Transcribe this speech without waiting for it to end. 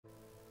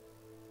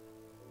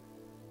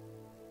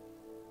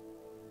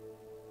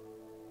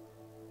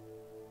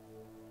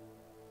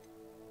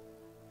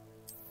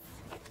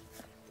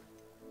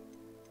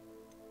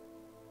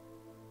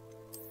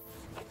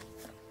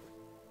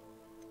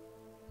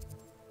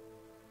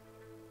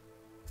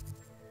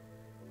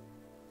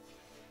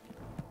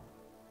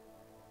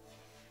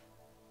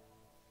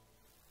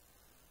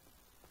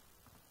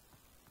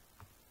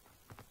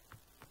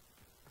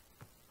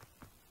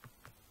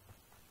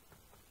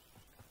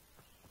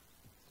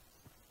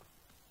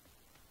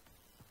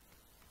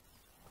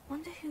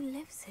wonder who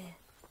lives here.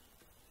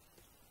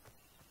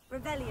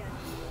 Rebellion.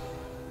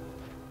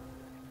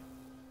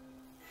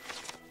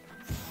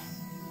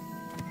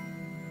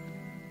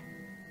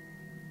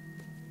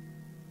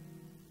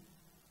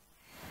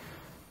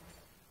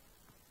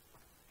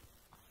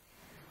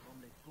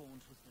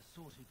 Was the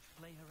sort who'd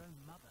flay her own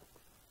mother.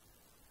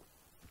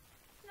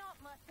 Not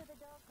much of the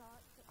dark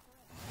arts at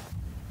first.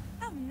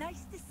 How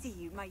nice to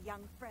see you, my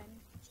young friend.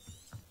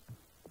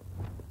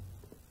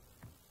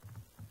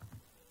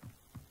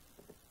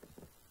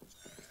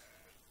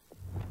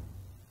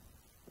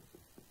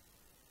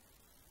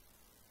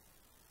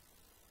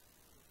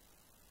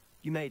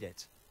 You made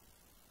it.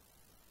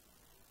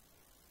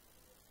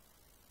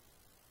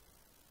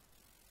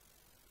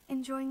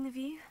 Enjoying the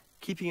view?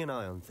 Keeping an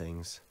eye on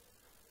things.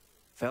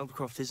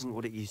 Feldcroft isn't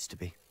what it used to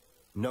be.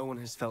 No one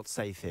has felt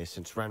safe here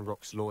since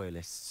Ranrock's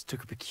loyalists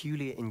took a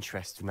peculiar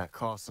interest in that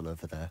castle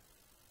over there.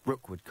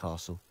 Rookwood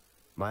Castle.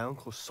 My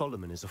uncle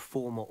Solomon is a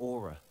former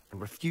Auror and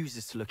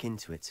refuses to look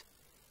into it,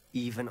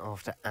 even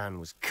after Anne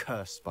was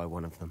cursed by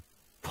one of them.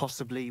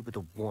 Possibly with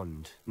a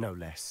wand, no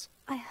less.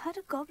 I heard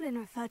a goblin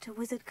refer to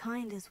wizard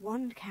kind as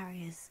wand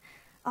carriers.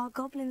 Are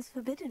goblins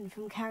forbidden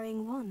from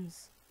carrying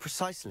wands?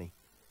 Precisely.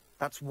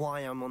 That's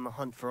why I'm on the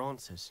hunt for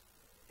answers.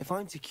 If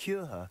I'm to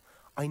cure her,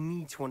 I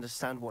need to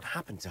understand what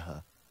happened to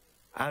her.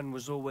 Anne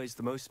was always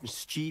the most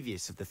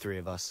mischievous of the three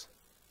of us.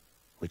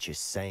 Which is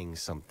saying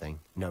something,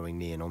 knowing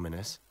me and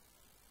ominous.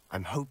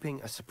 I'm hoping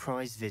a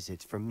surprise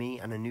visit from me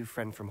and a new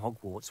friend from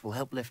Hogwarts will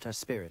help lift her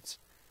spirits.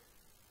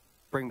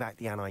 Bring back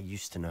the Anne I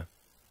used to know.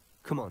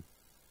 Come on,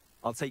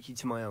 I'll take you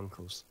to my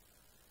uncle's.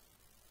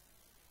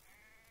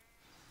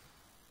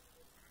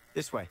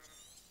 This way.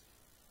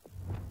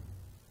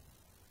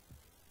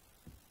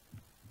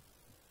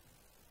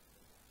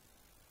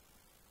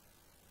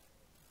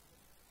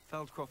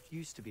 Feldcroft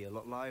used to be a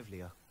lot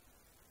livelier.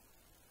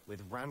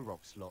 With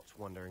Ranrock's lot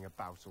wandering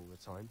about all the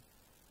time.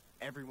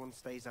 Everyone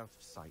stays out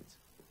of sight.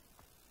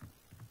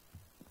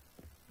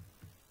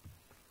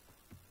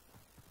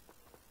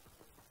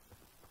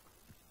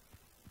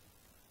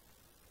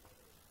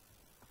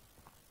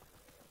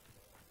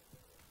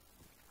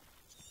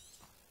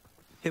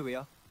 Here we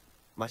are.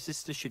 My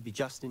sister should be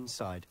just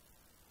inside.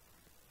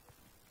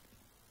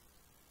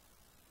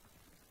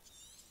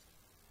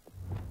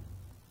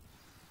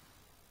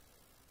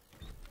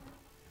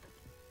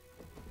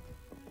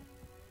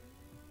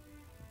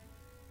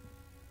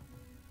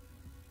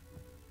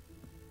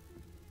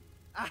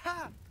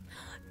 Aha!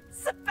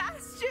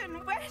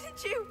 Sebastian, where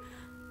did you...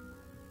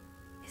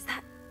 Is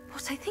that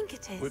what I think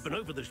it is? We've been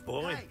over this,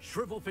 boy. Hey.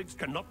 Shrivelfigs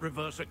cannot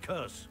reverse a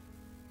curse.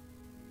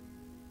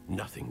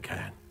 Nothing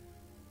can.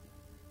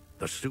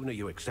 The sooner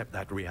you accept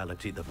that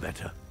reality, the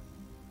better.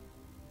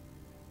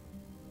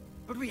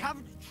 But we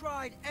haven't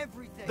tried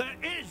everything. There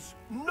is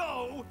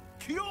no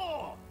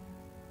cure!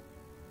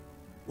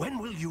 When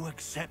will you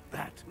accept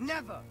that?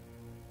 Never.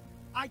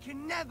 I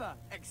can never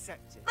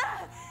accept it.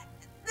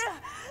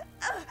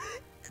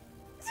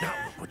 Now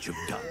look what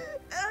you've done.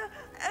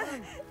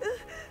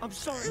 I'm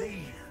sorry.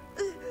 Leave.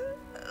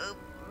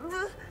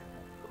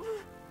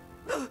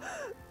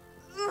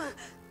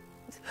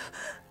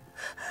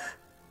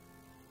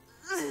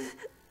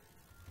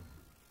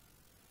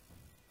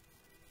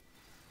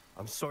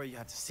 I'm sorry you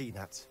had to see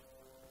that.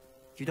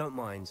 If you don't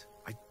mind,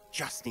 I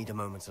just need a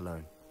moment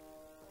alone.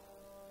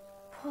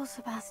 Poor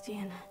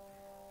Sebastian.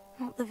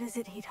 Not the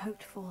visit he'd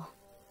hoped for.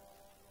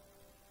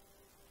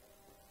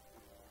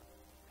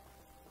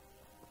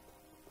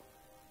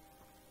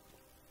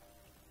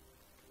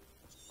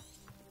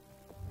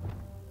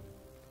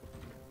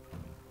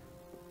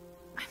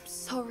 I'm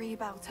sorry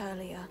about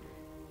earlier.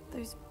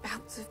 Those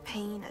bouts of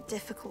pain are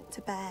difficult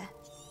to bear.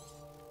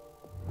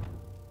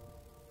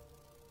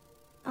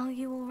 Are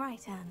you all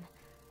right, Anne?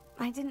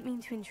 I didn't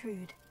mean to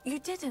intrude. You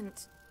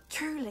didn't,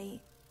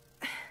 truly.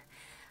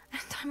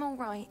 And I'm all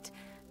right.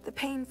 The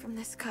pain from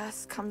this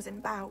curse comes in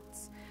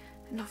bouts,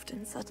 and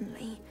often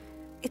suddenly.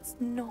 It's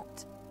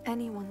not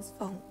anyone's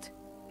fault.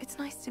 It's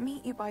nice to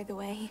meet you, by the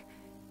way.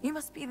 You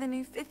must be the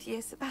new 5th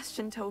year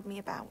Sebastian told me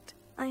about.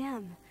 I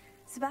am.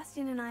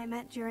 Sebastian and I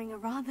met during a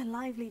rather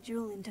lively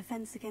duel in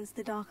defense against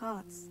the dark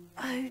arts.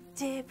 Oh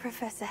dear,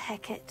 Professor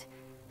Hecat.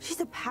 She's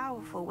a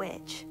powerful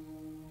witch.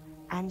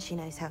 And she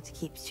knows how to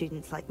keep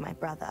students like my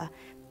brother,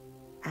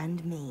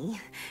 and me,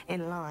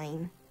 in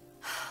line.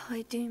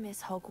 I do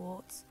miss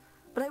Hogwarts,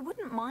 but I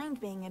wouldn't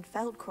mind being in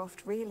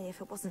Feldcroft really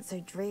if it wasn't so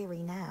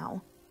dreary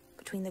now.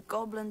 Between the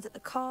goblins at the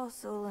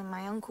castle and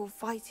my uncle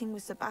fighting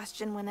with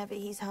Sebastian whenever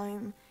he's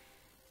home,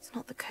 it's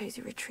not the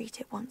cozy retreat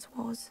it once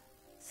was.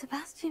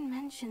 Sebastian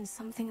mentioned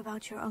something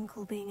about your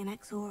uncle being an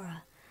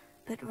ex-Auror,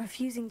 but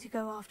refusing to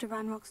go after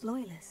Ranrock's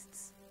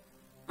loyalists.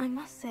 I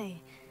must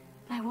say,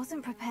 I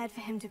wasn't prepared for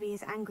him to be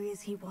as angry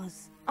as he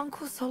was.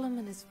 Uncle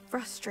Solomon is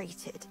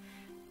frustrated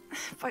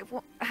by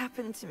what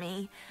happened to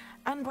me,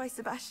 and by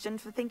Sebastian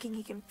for thinking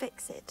he can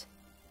fix it.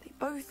 They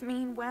both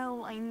mean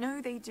well, I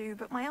know they do,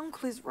 but my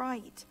uncle is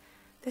right.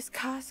 This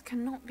curse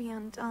cannot be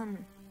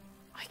undone.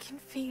 I can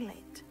feel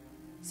it.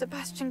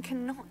 Sebastian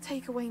cannot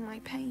take away my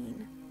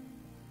pain.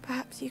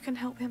 Perhaps you can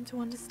help him to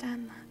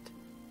understand that.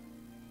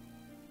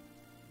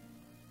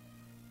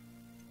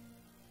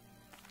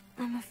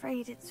 I'm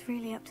afraid it's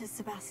really up to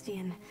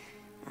Sebastian,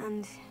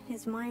 and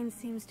his mind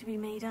seems to be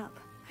made up.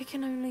 I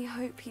can only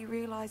hope he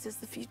realizes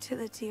the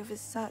futility of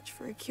his search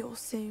for a cure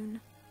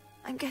soon.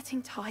 I'm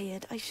getting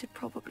tired. I should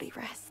probably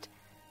rest.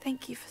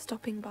 Thank you for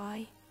stopping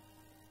by.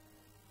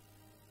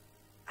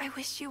 I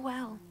wish you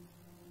well.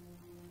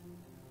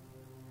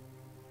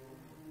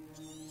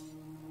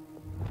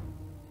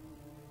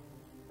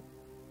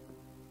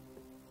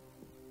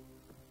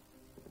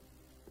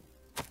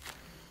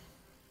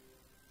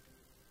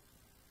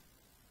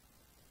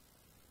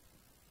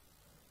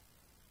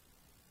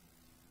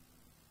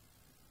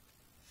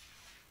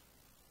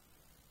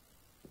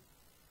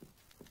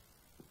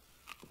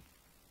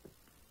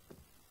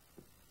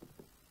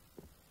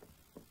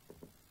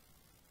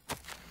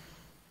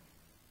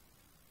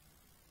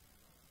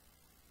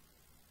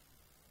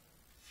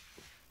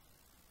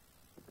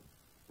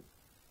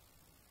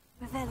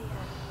 Revelio.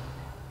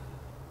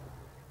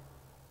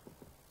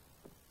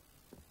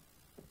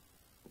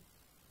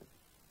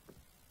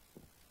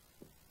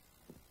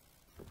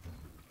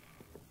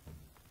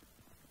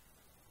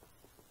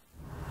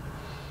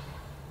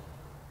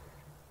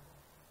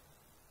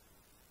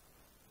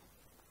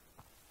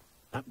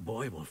 That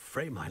boy will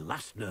fray my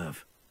last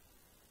nerve.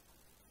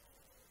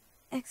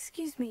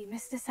 Excuse me,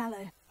 Mr.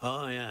 Sallow.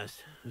 Oh,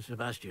 yes,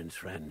 Sebastian's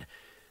friend.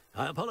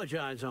 I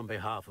apologize on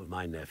behalf of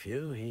my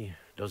nephew. He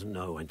doesn't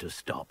know when to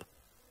stop.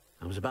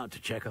 I was about to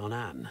check on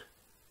Anne.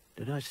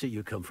 Did I see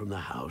you come from the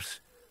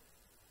house?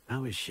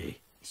 How is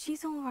she?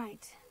 She's all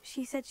right.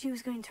 She said she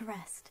was going to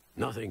rest.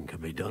 Nothing can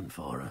be done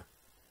for her.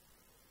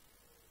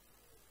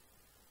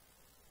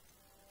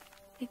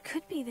 It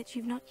could be that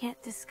you've not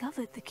yet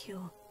discovered the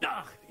cure.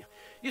 Ah,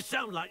 you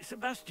sound like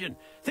Sebastian,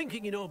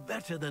 thinking you know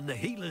better than the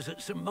healers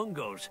at St.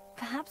 Mungo's.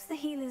 Perhaps the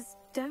healers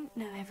don't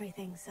know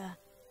everything, sir.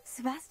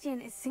 Sebastian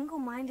is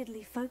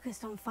single-mindedly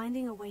focused on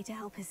finding a way to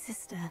help his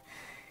sister.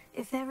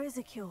 If there is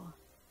a cure,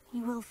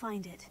 he will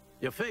find it.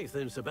 Your faith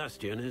in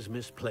Sebastian is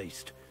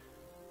misplaced.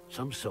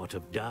 Some sort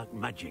of dark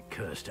magic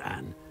cursed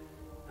Anne,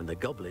 and the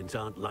goblins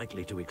aren't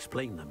likely to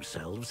explain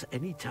themselves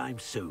anytime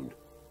soon.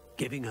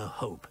 Giving her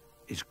hope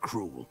is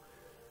cruel.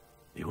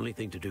 The only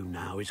thing to do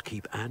now is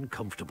keep Anne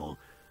comfortable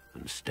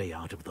and stay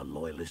out of the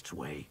Loyalists'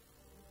 way.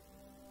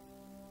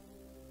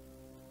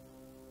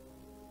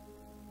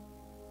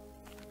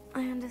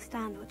 I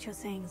understand what you're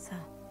saying, sir.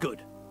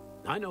 Good.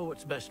 I know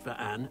what's best for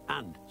Anne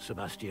and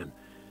Sebastian.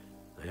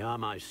 They are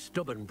my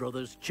stubborn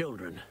brother's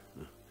children.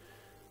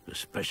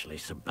 Especially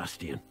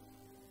Sebastian.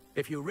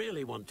 If you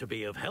really want to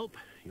be of help,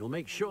 you'll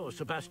make sure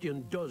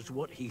Sebastian does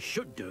what he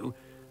should do,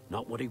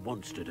 not what he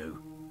wants to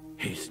do.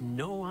 He's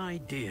no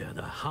idea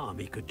the harm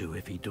he could do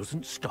if he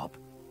doesn't stop.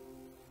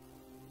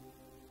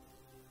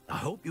 I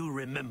hope you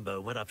remember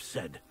what I've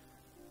said.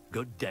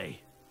 Good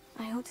day.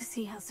 I ought to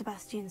see how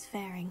Sebastian's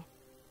faring.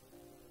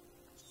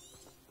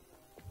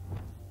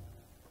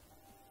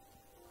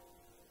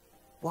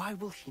 Why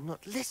will he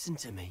not listen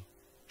to me?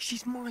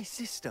 She's my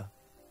sister.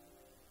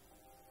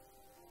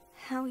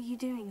 How are you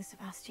doing,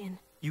 Sebastian?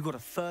 You got a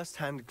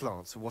first-hand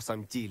glance of what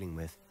I'm dealing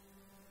with.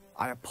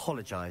 I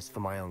apologize for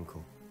my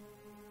uncle.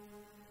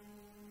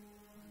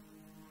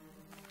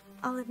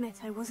 I'll admit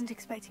I wasn't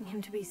expecting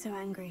him to be so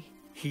angry.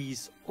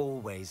 He's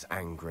always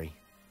angry.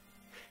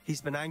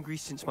 He's been angry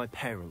since my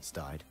parents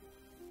died.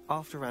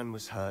 After Anne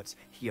was hurt,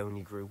 he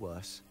only grew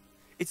worse.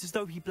 It's as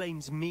though he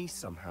blames me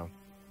somehow,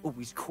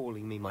 always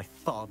calling me my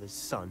father's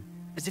son,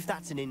 as if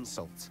that's an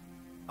insult.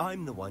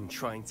 I'm the one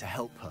trying to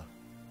help her.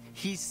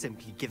 He's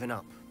simply given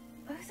up.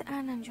 Both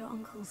Anne and your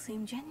uncle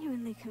seem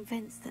genuinely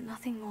convinced that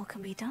nothing more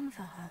can be done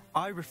for her.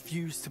 I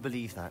refuse to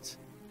believe that.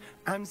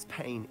 Anne's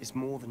pain is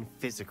more than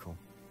physical.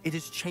 It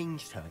has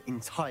changed her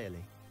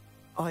entirely.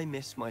 I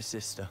miss my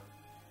sister.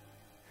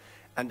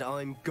 And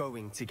I'm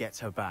going to get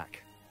her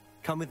back.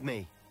 Come with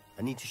me.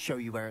 I need to show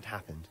you where it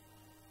happened.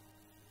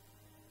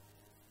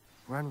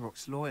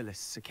 Ranrock's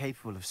Loyalists are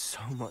capable of so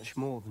much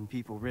more than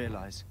people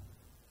realize.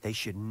 They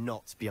should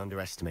not be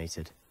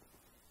underestimated.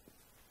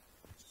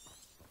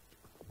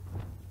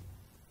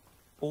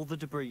 All the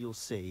debris you'll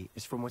see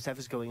is from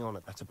whatever's going on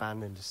at that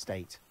abandoned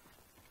estate.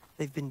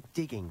 They've been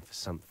digging for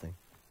something.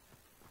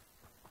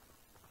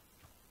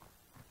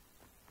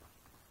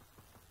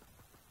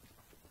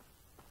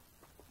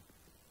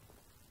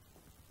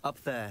 Up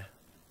there,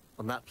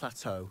 on that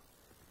plateau,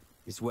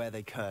 is where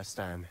they cursed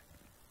Anne.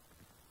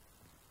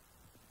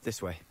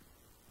 This way.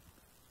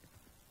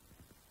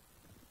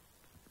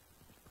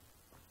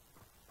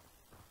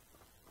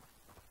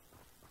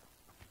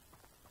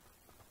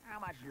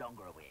 How much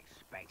longer are we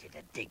expected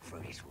to dig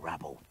through this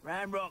rubble?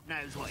 Ranrock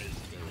knows what he's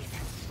doing.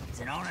 It's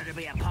an honor to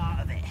be a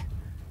part of it.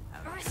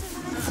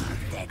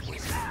 Dead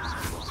wizard.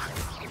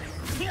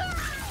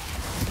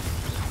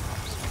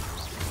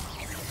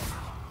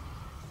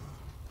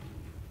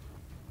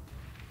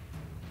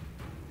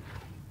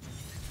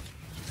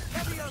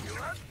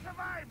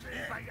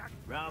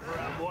 Rubber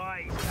and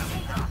white.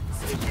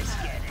 Let's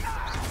get it.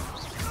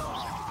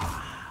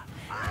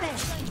 There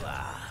you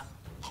are.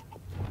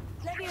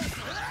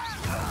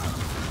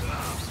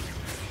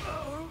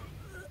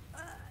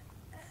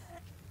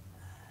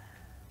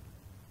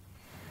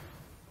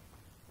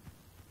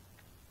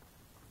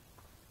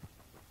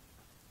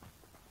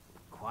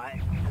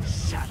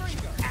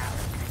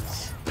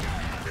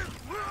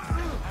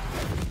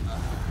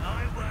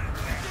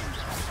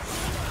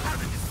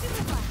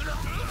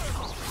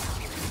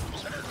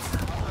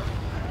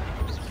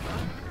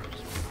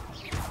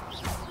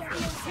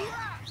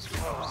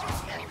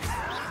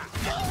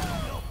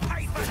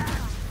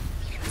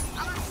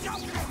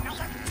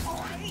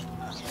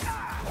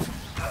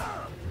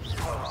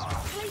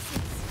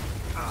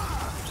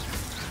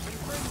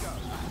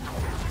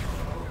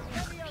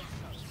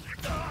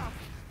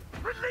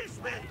 Release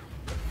me!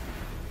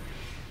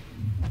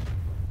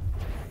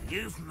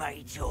 You've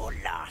made your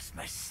last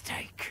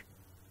mistake.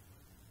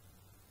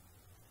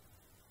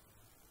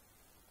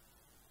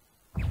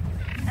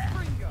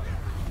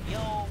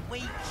 You're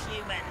weak,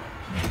 human.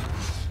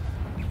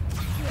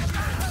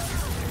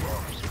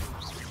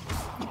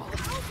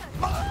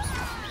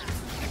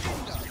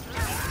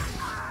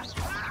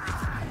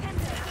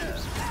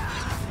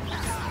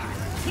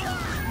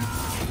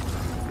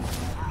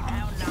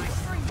 How nice.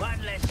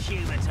 One less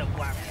human to worry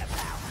about.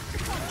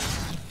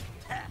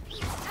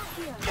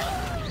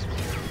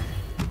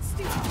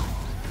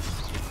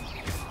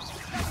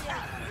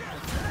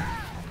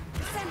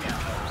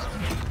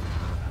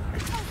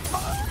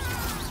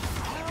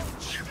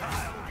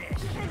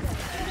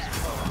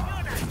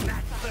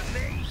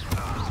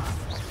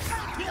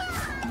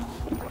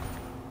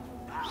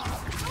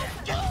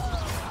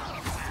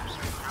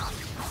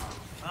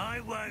 I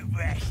won't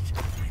rest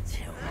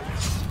until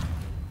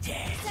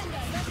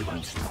death. You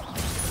won't stop.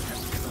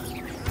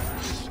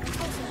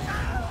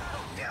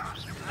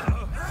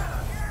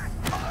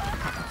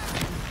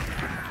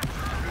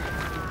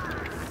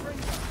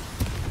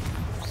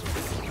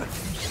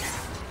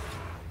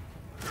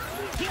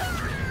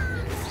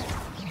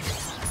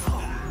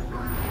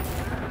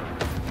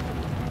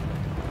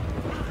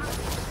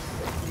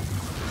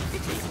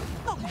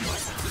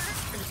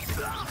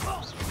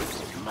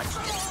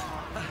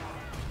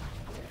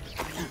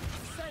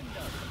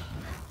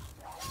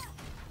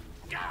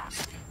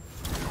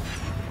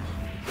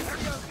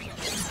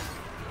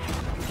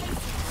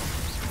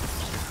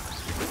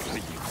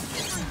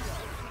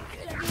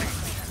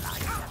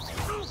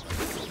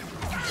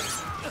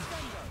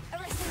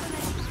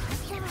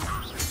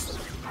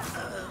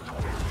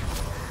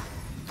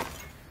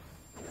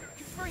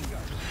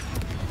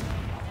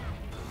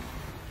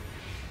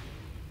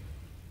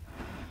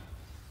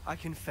 I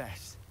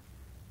confess,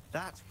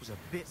 that was a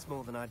bit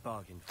more than I'd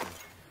bargained for.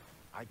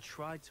 I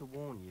tried to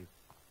warn you.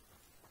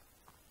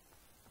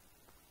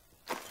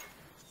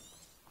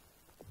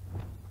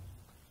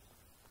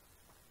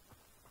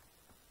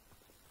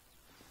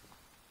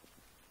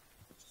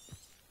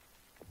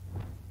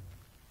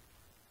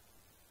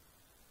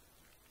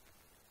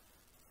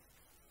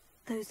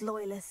 Those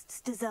loyalists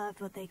deserved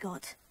what they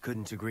got.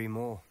 Couldn't agree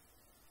more.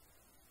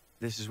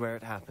 This is where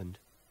it happened.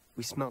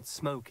 We smelled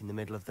smoke in the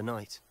middle of the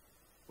night.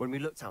 When we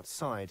looked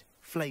outside,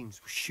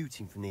 flames were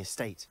shooting from the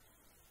estate.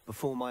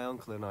 Before my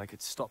uncle and I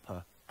could stop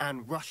her,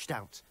 Anne rushed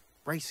out,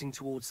 racing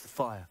towards the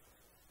fire,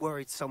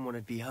 worried someone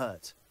had been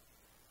hurt.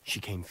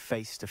 She came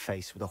face to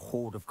face with a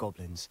horde of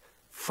goblins,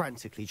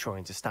 frantically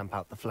trying to stamp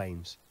out the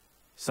flames.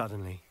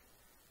 Suddenly,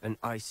 an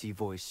icy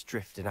voice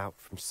drifted out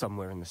from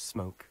somewhere in the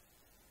smoke.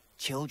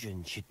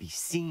 Children should be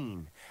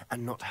seen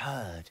and not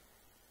heard.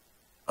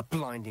 A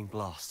blinding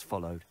blast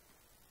followed.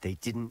 They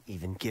didn't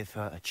even give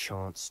her a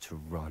chance to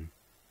run.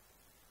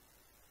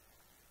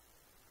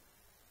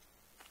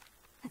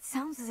 It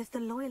sounds as if the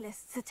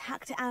Loyalists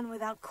attacked Anne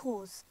without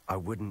cause. I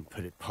wouldn't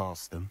put it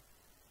past them,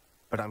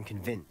 but I'm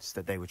convinced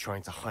that they were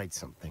trying to hide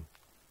something.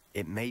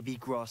 It may be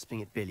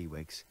grasping at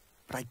Billywigs,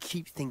 but I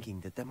keep thinking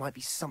that there might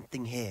be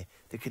something here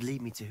that could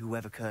lead me to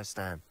whoever cursed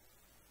Anne.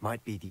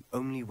 Might be the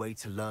only way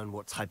to learn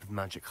what type of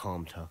magic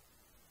harmed her,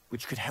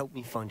 which could help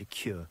me find a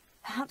cure.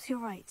 Perhaps you're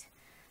right.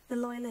 The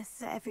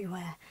Loyalists are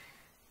everywhere,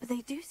 but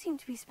they do seem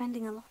to be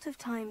spending a lot of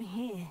time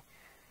here,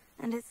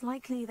 and it's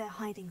likely they're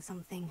hiding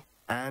something.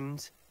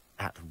 And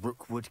at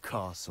Rookwood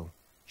Castle.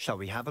 Shall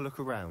we have a look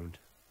around?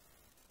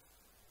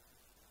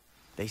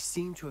 They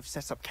seem to have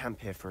set up camp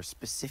here for a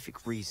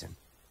specific reason.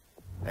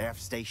 They have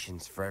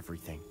stations for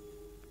everything.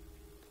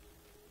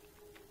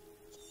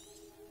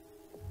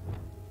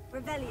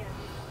 Revelio.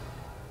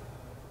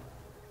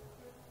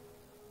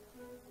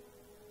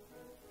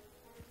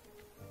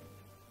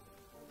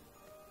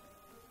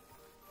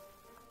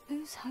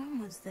 Whose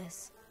home was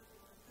this?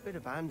 Bit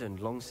abandoned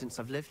long since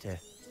I've lived here.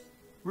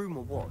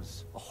 Rumour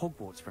was, a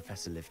Hogwarts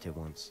professor lived here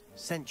once,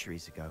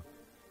 centuries ago.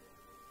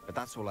 But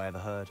that's all I ever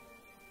heard.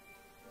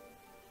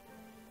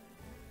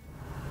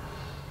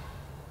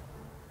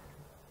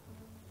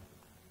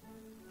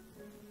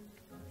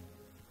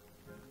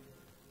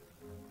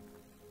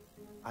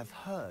 I've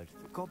heard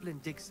that goblin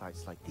dig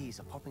sites like these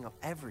are popping up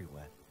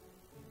everywhere.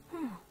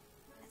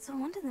 It's a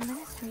wonder the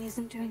Ministry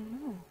isn't doing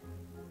more.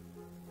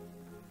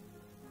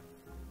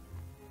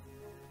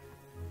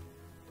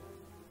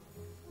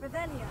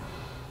 Revelio.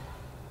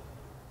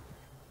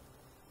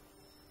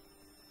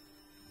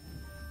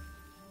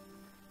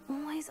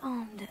 Always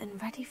armed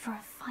and ready for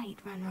a fight,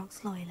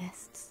 Ranrock's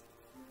Loyalists.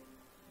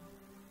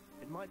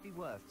 It might be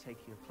worth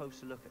taking a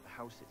closer look at the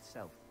house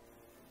itself.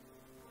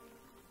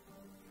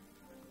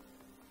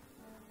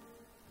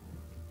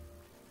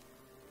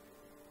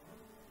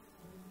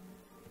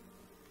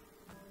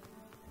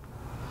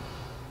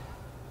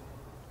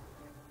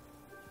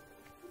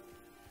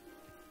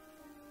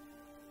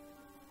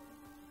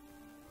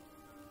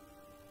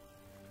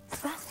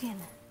 Sebastian,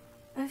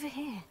 over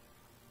here.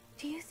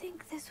 Do you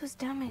think this was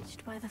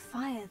damaged by the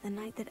fire the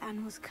night that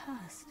Anne was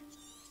cursed?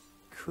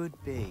 Could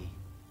be.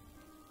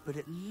 but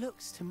it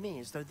looks to me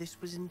as though this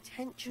was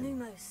intentional.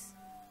 Lumos.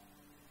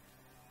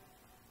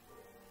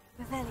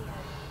 Revelio.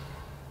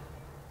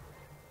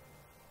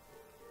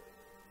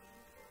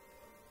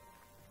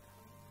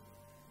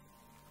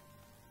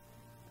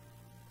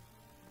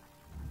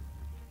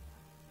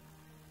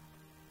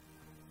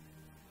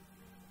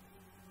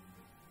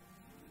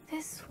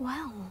 This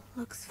well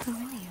looks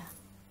familiar.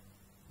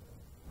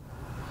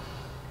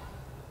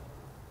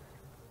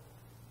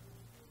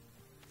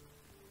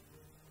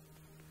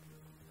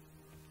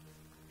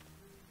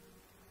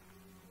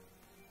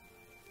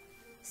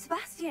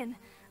 Sebastian,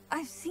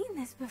 I've seen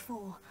this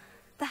before.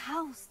 The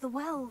house, the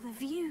well, the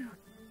view.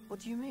 What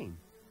do you mean?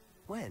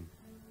 When?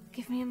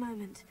 Give me a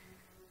moment.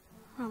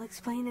 I'll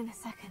explain in a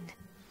second.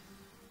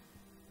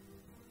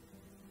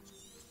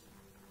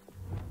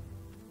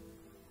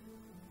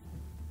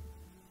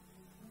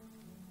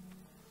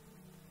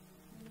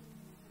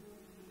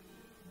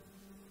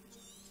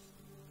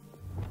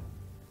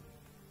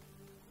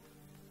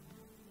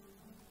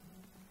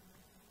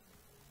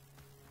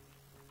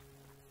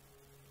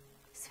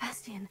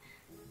 Sebastian,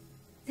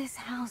 this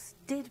house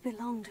did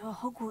belong to a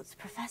Hogwarts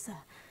professor,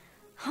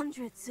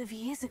 hundreds of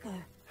years ago.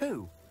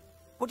 Who?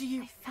 What do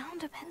you... I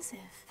found a pensive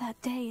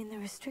that day in the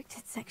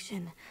restricted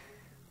section,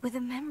 with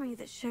a memory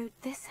that showed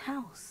this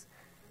house.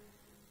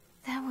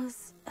 There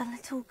was a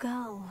little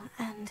girl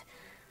and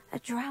a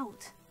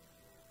drought.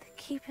 The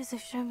keepers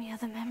have shown me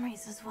other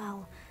memories as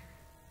well.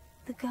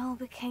 The girl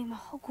became a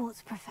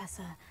Hogwarts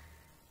professor.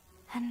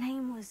 Her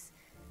name was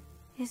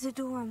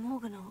Isadora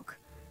Morganach.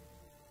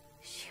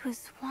 She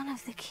was one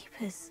of the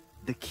keepers.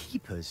 The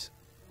keepers?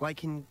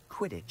 Like in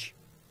Quidditch?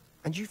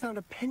 And you found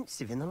a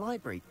pensive in the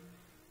library?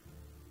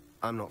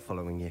 I'm not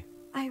following you.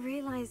 I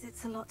realize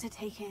it's a lot to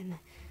take in.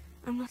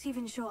 I'm not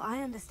even sure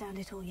I understand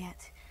it all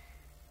yet.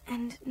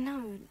 And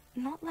no,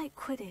 not like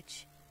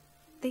Quidditch.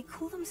 They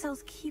call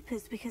themselves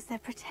keepers because they're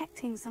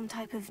protecting some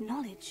type of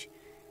knowledge.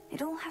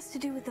 It all has to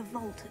do with the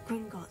vault at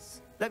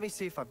Gringotts. Let me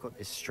see if I've got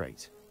this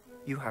straight.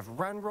 You have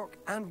Ranrock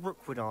and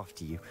Rookwood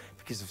after you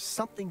because of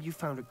something you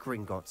found at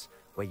Gringotts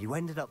where you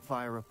ended up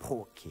via a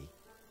portkey.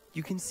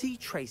 You can see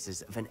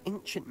traces of an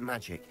ancient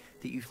magic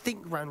that you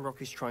think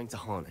Ranrock is trying to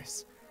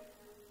harness.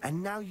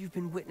 And now you've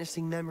been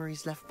witnessing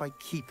memories left by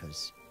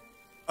keepers.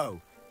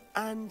 Oh,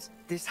 and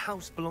this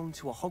house belonged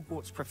to a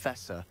Hogwarts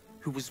professor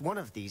who was one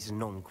of these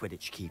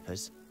non-Quidditch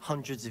keepers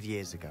hundreds of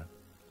years ago.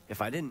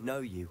 If I didn't know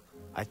you,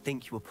 I'd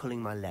think you were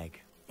pulling my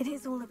leg. It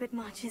is all a bit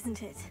much,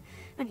 isn't it?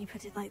 When you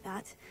put it like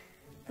that.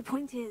 The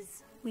point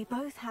is, we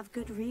both have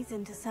good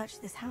reason to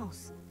search this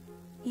house.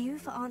 You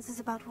for answers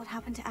about what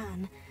happened to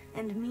Anne,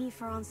 and me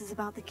for answers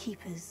about the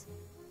keepers.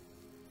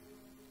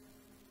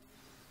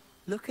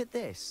 Look at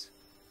this.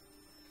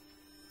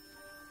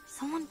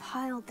 Someone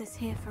piled this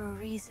here for a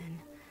reason.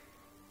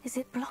 Is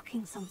it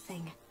blocking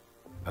something?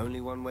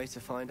 Only one way to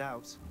find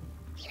out.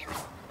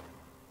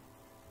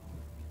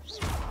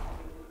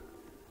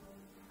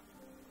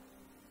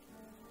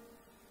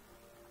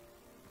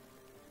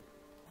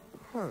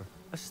 Huh,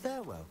 a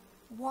stairwell.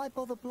 Why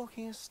bother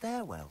blocking a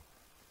stairwell?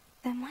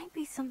 There might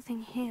be something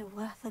here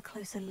worth a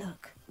closer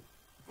look.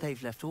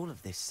 They've left all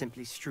of this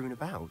simply strewn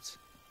about.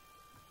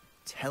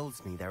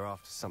 Tells me they're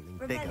after something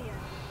bigger.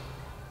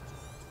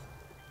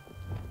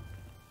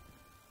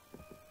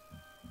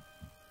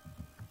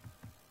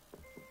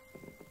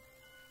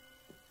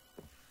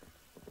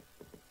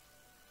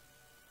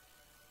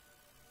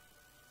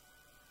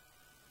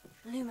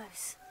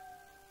 Lumos.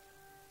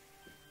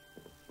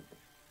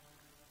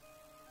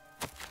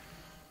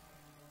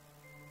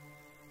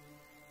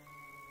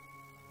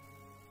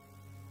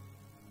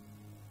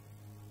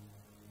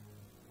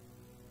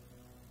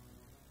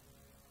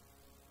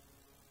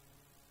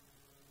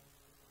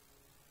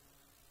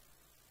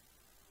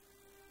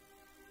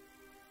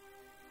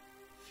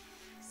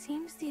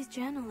 Seems these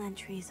journal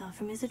entries are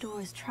from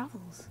Isadora's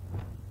travels.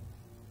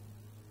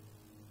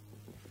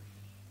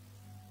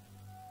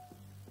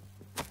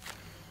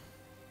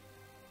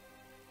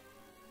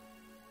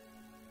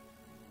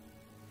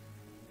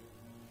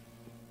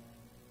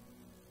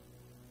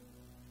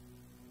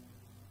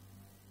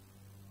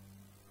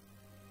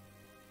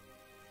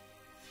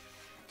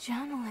 A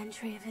journal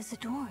entry of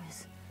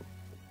Isadora's.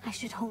 I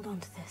should hold on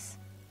to this.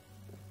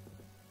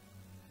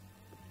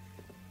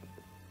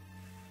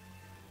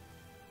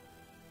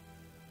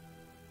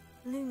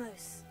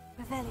 Lumos,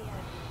 Revelio.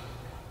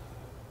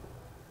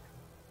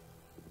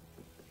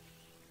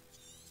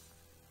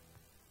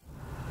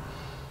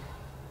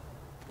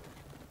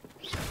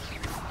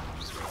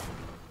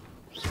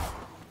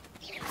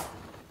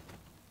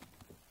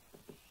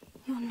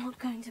 You're not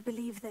going to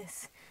believe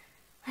this.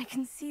 I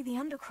can see the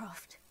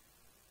Undercroft.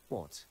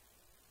 What?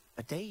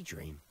 A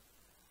daydream?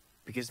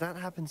 Because that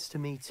happens to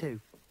me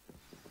too.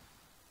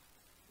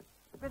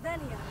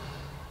 Revelio.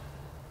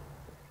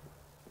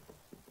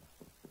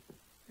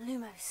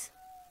 Lumos.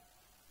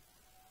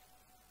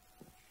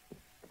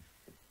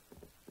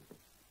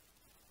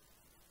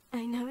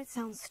 I know it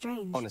sounds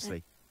strange,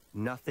 Honestly,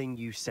 nothing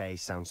you say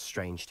sounds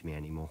strange to me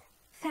anymore.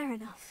 Fair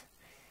enough.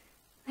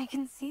 I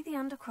can see the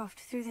Undercroft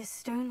through this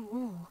stone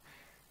wall.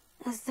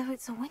 as though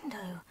it's a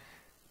window.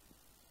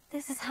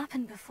 This has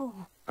happened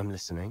before. I'm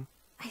listening.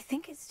 I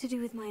think it's to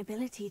do with my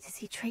ability to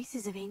see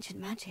traces of ancient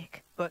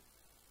magic. But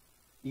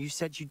you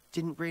said you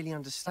didn't really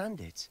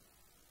understand it,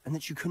 and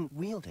that you couldn't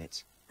wield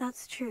it.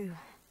 That's true,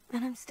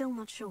 and I'm still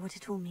not sure what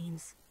it all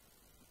means.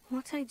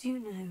 What I do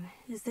know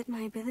is that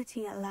my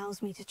ability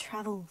allows me to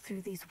travel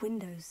through these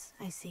windows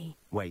I see.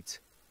 Wait.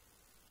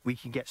 We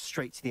can get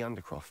straight to the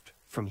Undercroft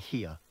from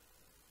here.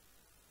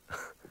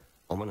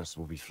 Ominous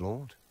will be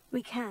floored.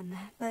 We can,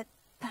 but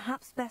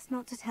perhaps best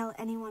not to tell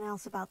anyone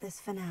else about this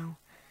for now.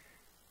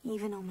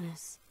 Even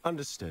Ominous.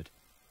 Understood.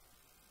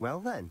 Well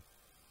then,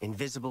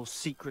 invisible,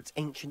 secret,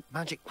 ancient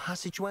magic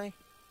passageway?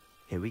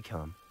 Here we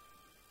come.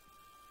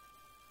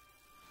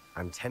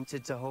 I'm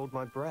tempted to hold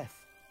my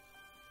breath.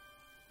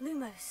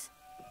 Lumos.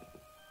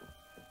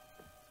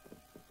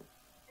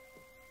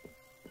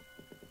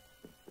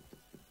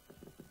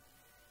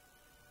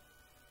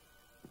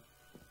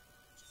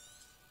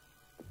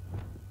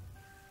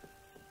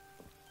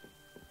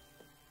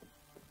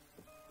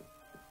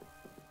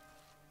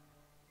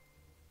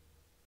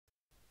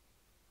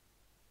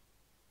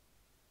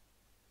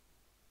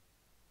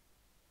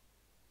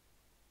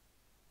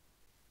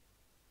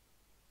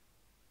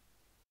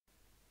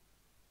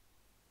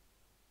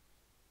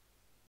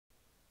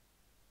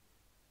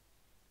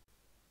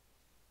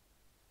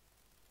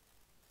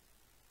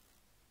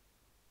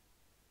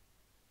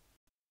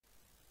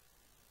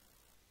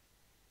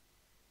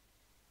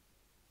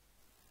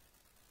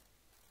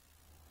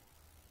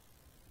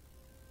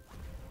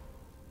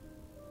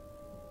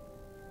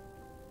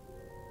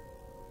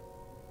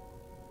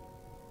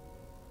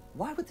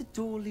 Why would the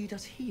door lead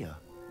us here?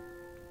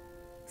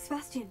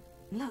 Sebastian,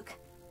 look.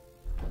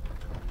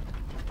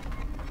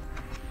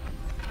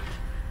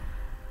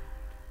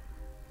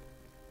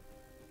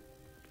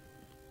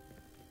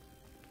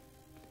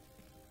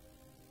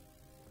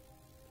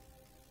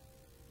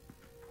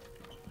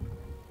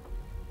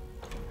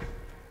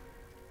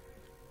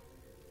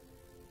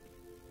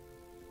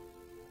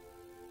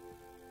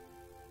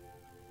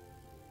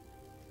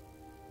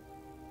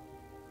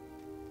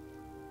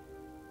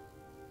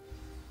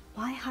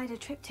 Why hide a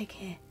triptych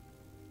here?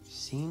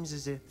 Seems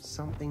as if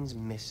something's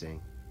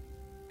missing.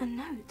 A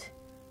note.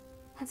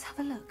 Let's have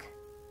a look.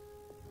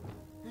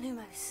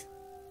 Lumos.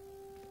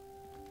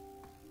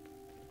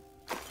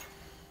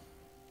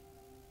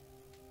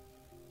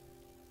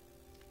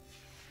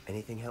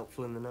 Anything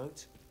helpful in the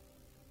note?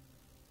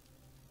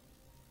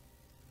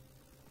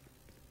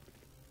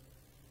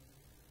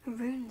 A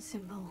rune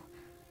symbol.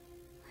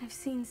 I've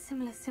seen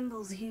similar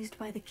symbols used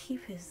by the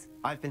Keepers.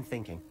 I've been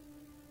thinking.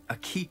 A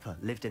keeper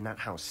lived in that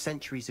house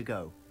centuries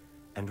ago,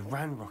 and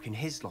Ranrock and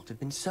his lot have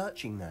been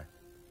searching there.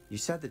 You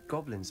said that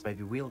goblins may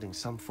be wielding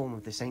some form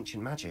of this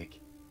ancient magic.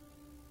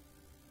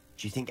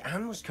 Do you think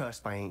Anne was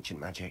cursed by ancient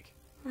magic?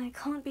 I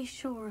can't be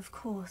sure, of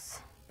course,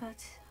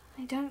 but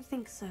I don't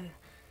think so.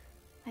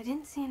 I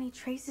didn't see any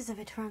traces of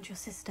it around your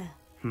sister.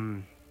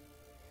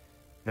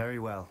 Very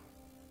well.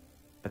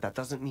 But that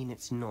doesn't mean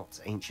it's not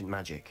ancient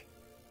magic.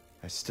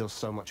 There's still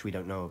so much we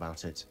don't know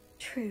about it.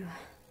 True.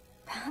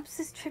 Perhaps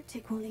this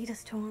triptych will lead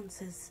us to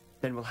answers.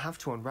 Then we'll have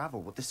to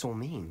unravel what this all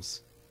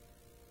means.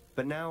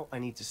 But now I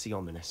need to see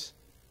Ominous.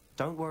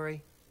 Don't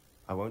worry,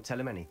 I won't tell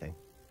him anything.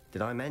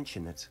 Did I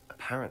mention that,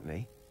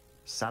 apparently,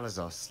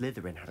 Salazar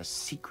Slytherin had a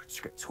secret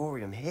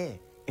scriptorium here,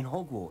 in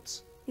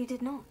Hogwarts? You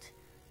did not.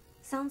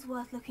 Sounds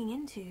worth looking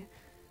into.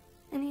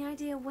 Any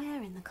idea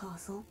where in the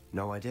castle?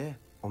 No idea.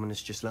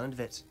 Ominous just learned of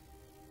it.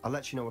 I'll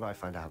let you know what I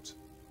find out.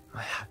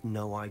 I had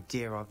no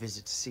idea our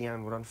visit to see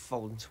Anne would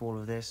unfold into all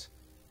of this.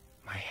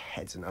 My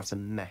head's an utter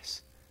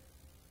mess.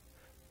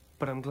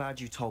 But I'm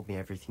glad you told me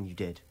everything you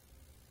did.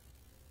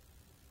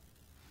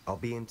 I'll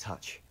be in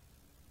touch.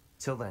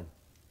 Till then.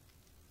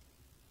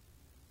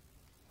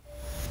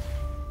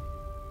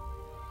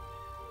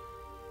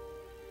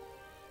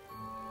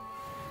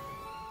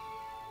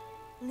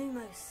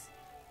 Lumos.